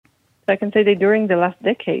So I can say that during the last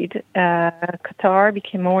decade, Qatar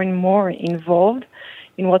became more and more involved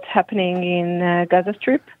in what's happening in Gaza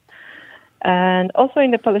Strip and also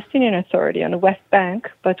in the Palestinian Authority on the West Bank.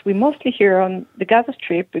 But we mostly hear on the Gaza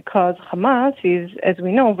Strip because Hamas is, as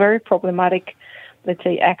we know, a very problematic, let's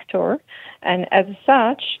say, actor. And as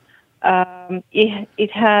such,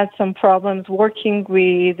 it had some problems working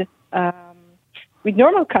with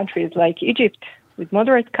normal countries like Egypt, with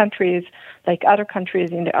moderate countries like other countries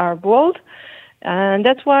in the Arab world. And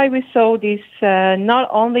that's why we saw this not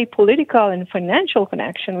only political and financial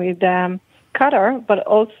connection with Qatar, but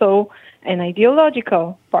also an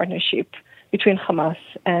ideological partnership between Hamas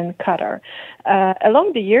and Qatar.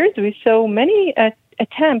 Along the years, we saw many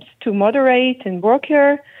attempts to moderate and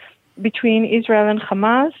broker between Israel and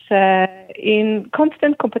Hamas in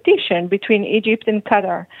constant competition between Egypt and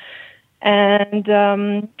Qatar.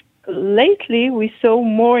 And lately, we saw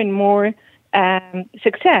more and more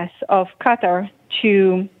success of Qatar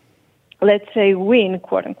to, let's say, win,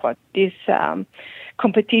 quote unquote, this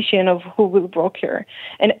competition of who will broker.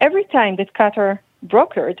 And every time that Qatar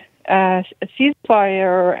brokered a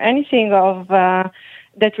ceasefire or anything of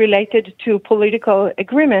that related to political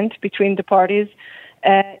agreement between the parties,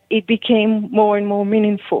 it became more and more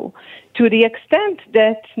meaningful, to the extent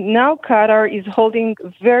that now Qatar is holding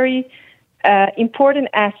very important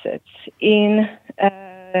assets in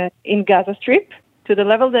Gaza Strip, to the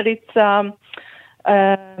level that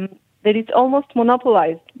it's almost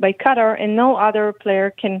monopolized by Qatar, and no other player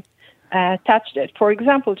can touch that. For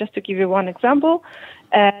example, just to give you one example,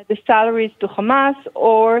 the salaries to Hamas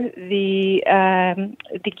or the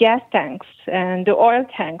gas tanks and the oil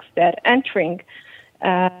tanks that entering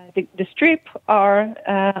the strip are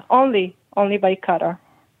only by Qatar.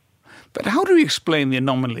 But how do we explain the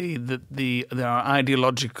anomaly that there are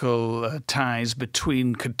ideological ties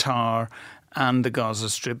between Qatar and the Gaza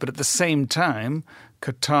Strip, but at the same time,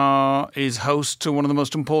 Qatar is host to one of the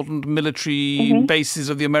most important military bases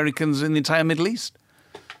of the Americans in the entire Middle East?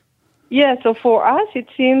 Yeah, so for us, it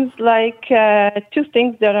seems like two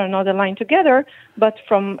things that are not aligned together, but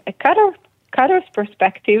from a Qatar's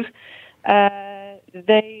perspective,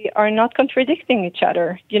 they are not contradicting each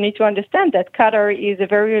other. You need to understand that Qatar is a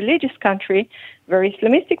very religious country, very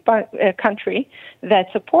Islamistic country that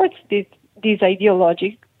supports these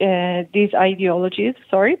ideologies,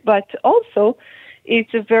 but also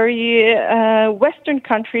it's a very Western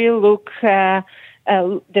country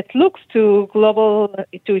that looks to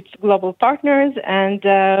its global partners and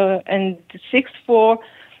seeks for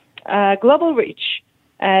global reach,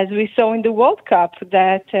 as we saw in the World Cup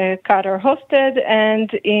that Qatar hosted,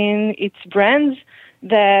 and in its brands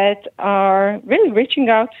that are really reaching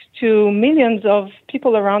out to millions of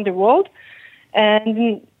people around the world.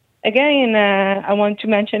 And again, I want to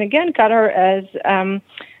mention again Qatar as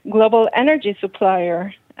global energy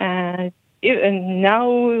supplier, and now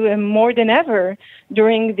more than ever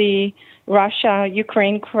during the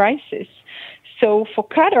Russia-Ukraine crisis. So for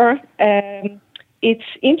Qatar, its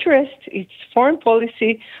interest, its foreign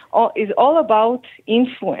policy is all about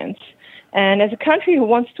influence. And as a country who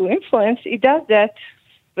wants to influence, it does that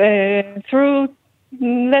through,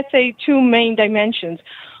 let's say, two main dimensions.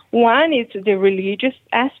 One is the religious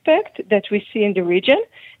aspect that we see in the region,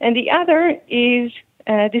 and the other is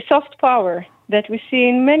the soft power that we see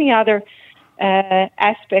in many other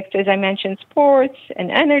aspects, as I mentioned, sports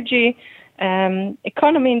and energy,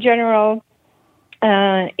 economy in general,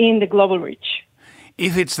 in the global reach.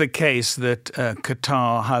 If it's the case that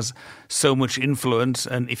Qatar has so much influence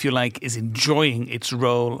and, if you like, is enjoying its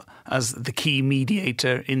role as the key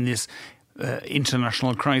mediator in this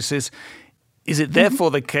international crisis, is it therefore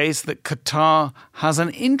the case that Qatar has an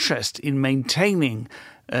interest in maintaining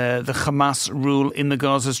the Hamas rule in the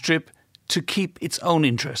Gaza Strip to keep its own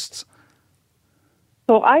interests?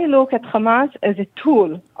 So I look at Hamas as a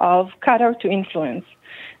tool of Qatar to influence,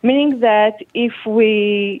 meaning that if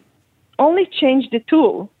we only change the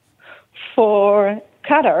tool for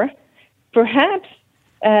Qatar, perhaps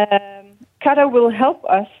Qatar will help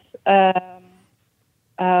us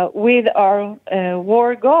with our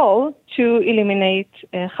war goal to eliminate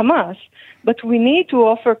Hamas. But we need to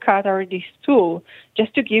offer Qatar this tool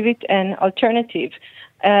just to give it an alternative.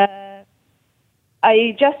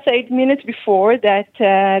 I just said minutes before that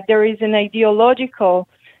there is an ideological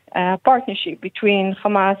partnership between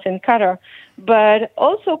Hamas and Qatar. But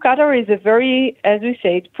also Qatar is a very, as we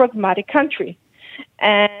said, pragmatic country.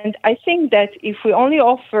 And I think that if we only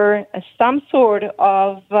offer some sort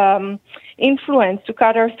of influence to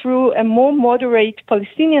Qatar through a more moderate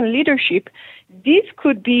Palestinian leadership, this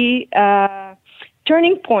could be a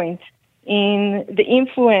turning point in the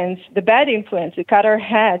influence, the bad influence that Qatar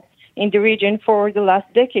had in the region for the last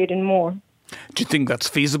decade and more. Do you think that's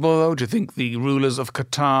feasible, though? Do you think the rulers of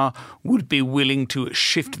Qatar would be willing to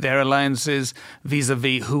shift their alliances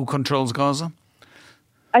vis-à-vis who controls Gaza?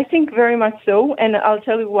 I think very much so, and I'll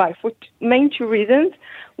tell you why. For main two reasons.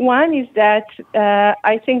 One is that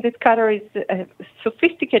I think that Qatar is a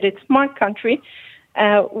sophisticated, smart country.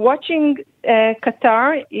 Watching Qatar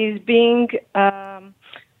is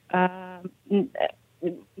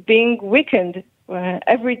being weakened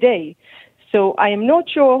every day. So I am not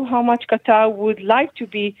sure how much Qatar would like to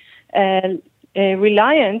be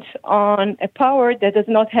reliant on a power that does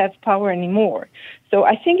not have power anymore. So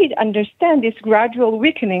I think it understands this gradual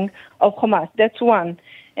weakening of Hamas. That's one.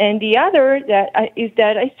 And the other is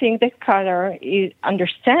that I think that Qatar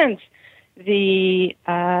understands the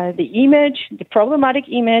image, the problematic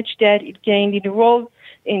image that it gained in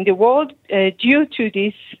the world due to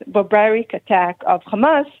this barbaric attack of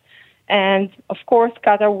Hamas. And of course,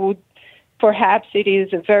 Qatar would. Perhaps it is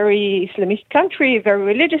a very Islamist country, a very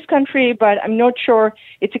religious country, but I'm not sure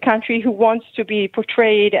it's a country who wants to be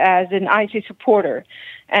portrayed as an ISIS supporter.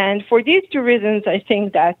 And for these two reasons, I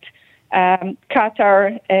think that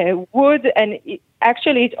Qatar would, and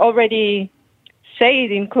actually it already said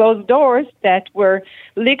in closed doors that were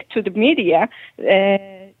leaked to the media,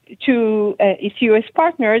 to its U.S.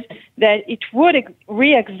 partners, that it would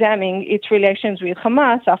re-examine its relations with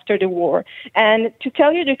Hamas after the war. And to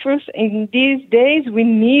tell you the truth, in these days, we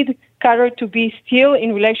need Qatar to be still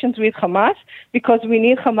in relations with Hamas because we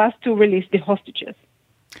need Hamas to release the hostages.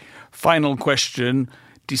 Final question.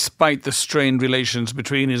 Despite the strained relations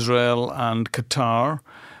between Israel and Qatar,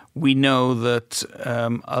 we know that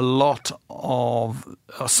a lot of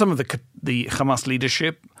some of the Hamas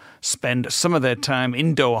leadership spend some of their time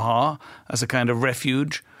in Doha as a kind of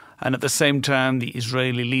refuge, and at the same time the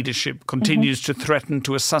Israeli leadership continues to threaten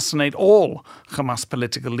to assassinate all Hamas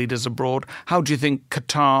political leaders abroad. How do you think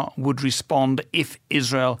Qatar would respond if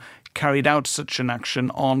Israel carried out such an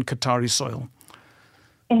action on Qatari soil?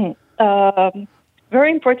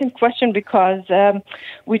 Very important question, because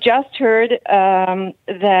we just heard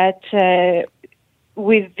that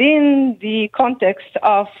within the context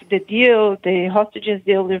of the deal, the hostages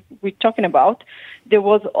deal that we're talking about, there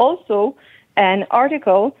was also an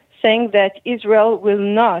article saying that Israel will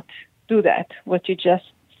not do that, what you just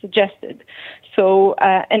suggested. So,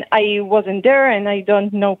 and I wasn't there and I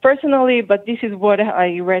don't know personally, but this is what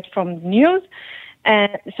I read from the news.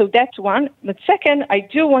 And so that's one. But second, I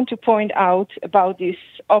do want to point out about this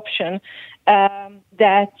option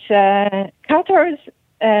that Qatar's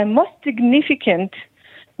most significant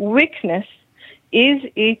weakness is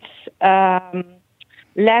its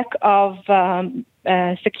lack of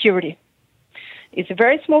security. It's a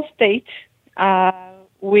very small state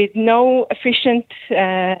with no efficient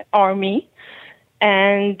army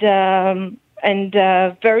and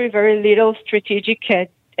very, very little strategic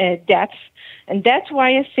depth. And that's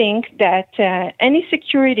why I think that any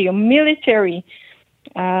security or military,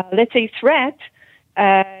 let's say, threat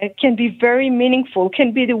can be very meaningful,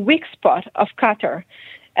 can be the weak spot of Qatar.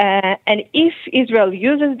 And if Israel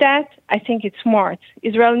uses that, I think it's smart.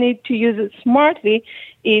 Israel needs to use it smartly.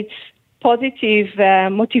 It's positive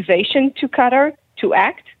motivation to Qatar to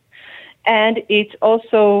act. And it's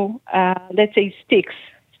also, let's say,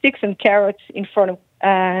 sticks and carrots in front of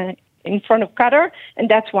Qatar, and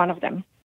that's one of them.